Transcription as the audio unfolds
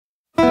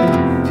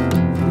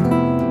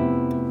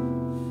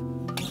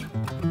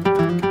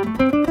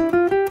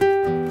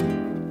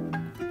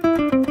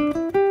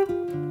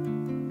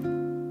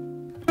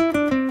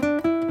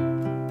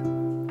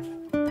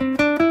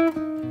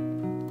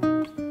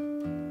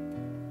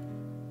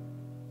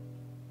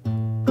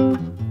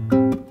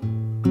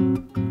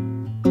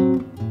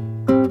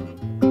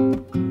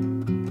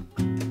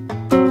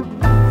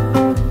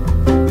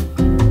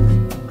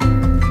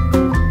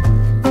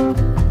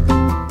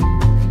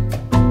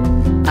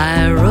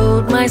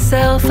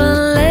myself a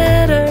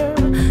letter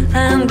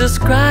and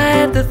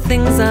describe the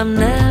things I've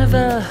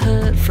never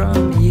heard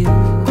from you.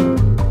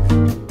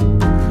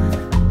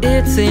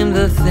 It seemed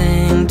the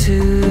thing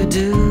to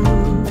do.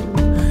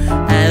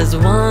 As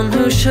one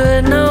who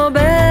should know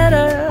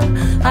better,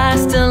 I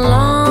still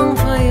long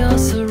for your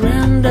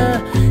surrender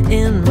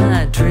in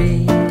my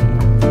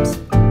dreams.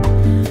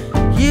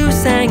 You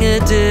sang a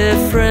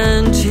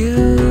different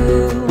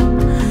tune,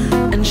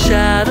 and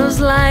shadows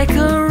like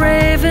a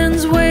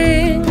raven's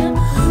wing,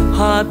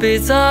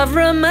 heartbeats of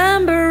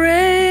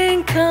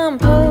remembering,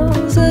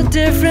 compose a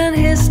different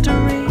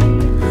history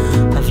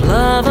of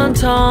love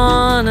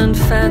untorn and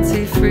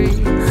fancy-free.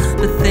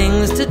 The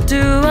things to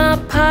do are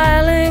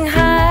piling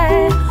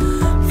high,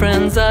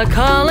 friends are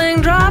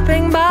calling,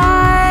 dropping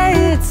by.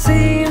 It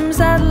seems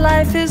that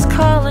life is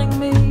calling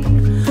me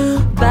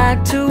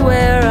back to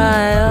where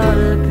I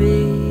ought to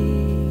be.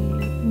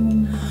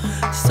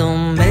 So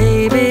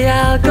maybe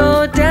I'll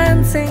go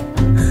dancing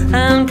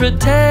and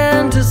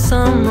pretend to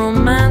some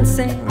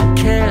romancing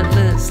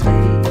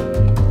carelessly.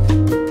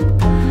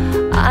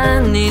 I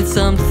need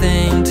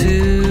something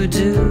to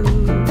do,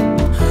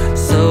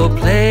 so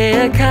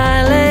play a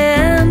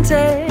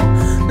caliente,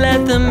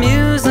 let the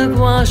music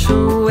wash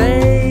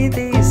away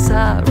these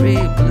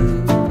sorry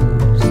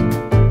blues.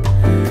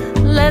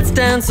 Let's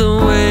dance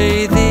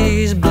away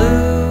these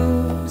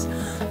blues.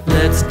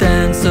 Let's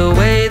dance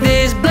away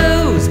these blues.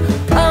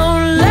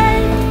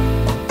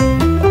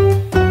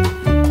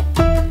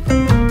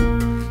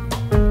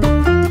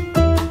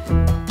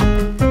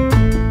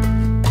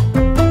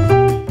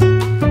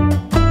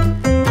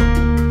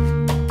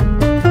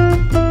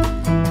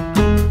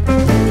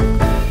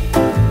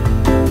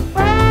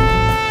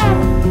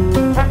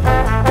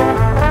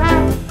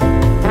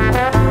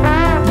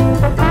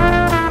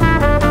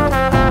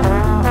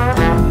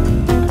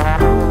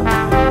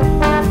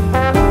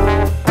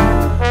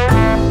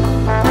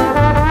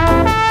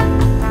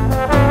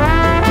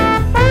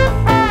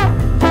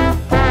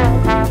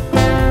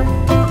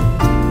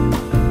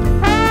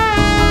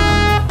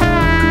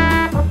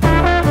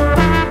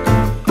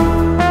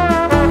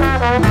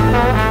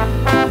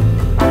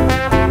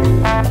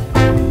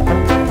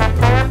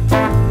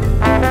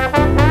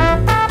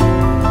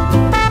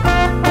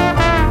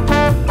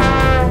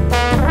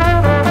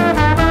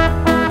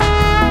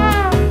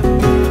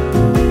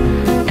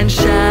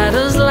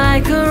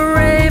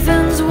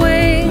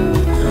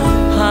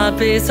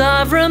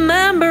 Of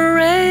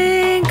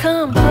remembering,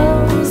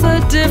 compose a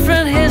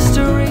different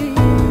history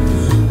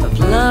of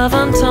love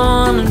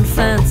untorn and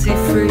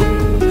fancy-free.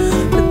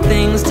 The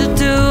things to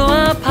do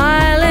are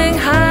piling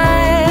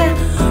high,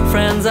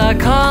 friends are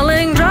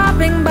calling,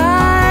 dropping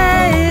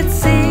by. It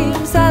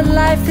seems that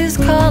life is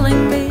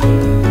calling me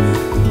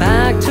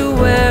back to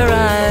where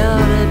I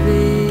ought to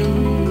be.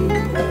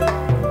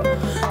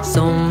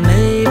 So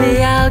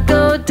maybe I'll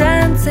go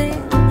dancing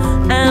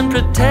and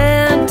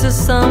pretend to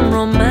some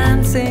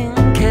romancing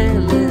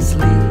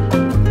carelessly.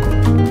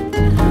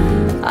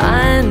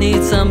 I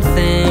need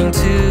something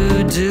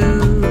to do,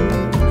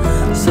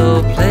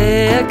 so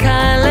play a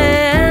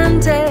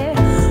caliente,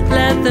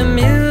 let the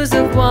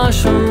music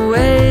wash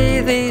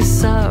away these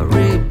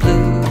sorry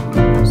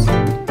blues.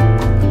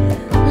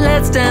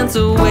 Let's dance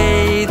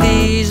away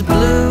these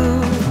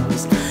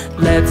blues.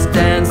 Let's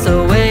dance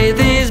away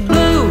these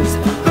blues.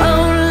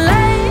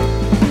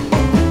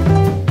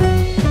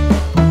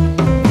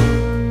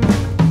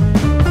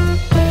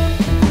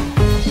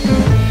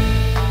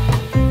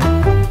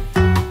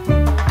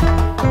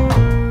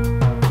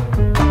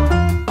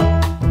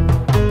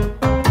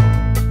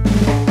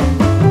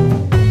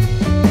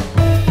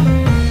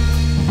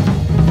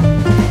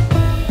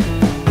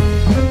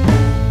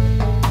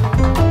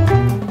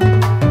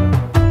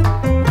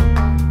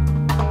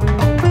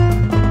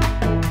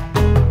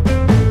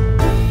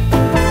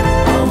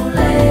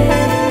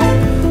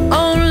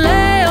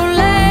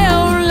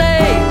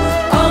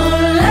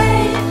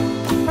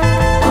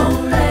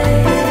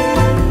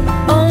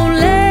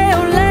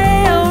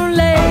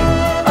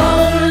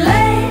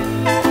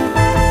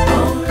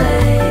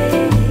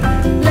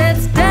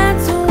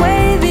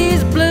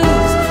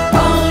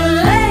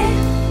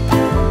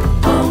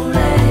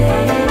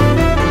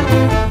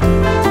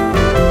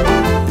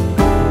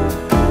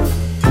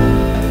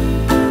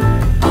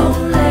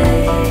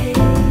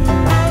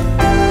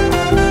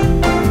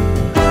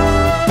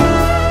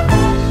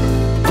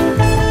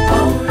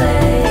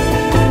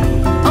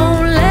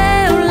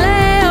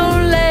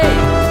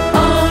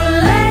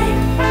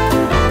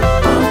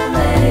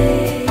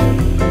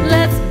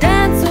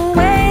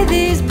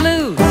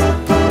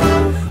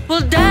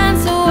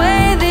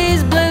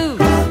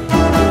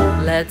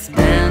 Let's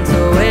dance.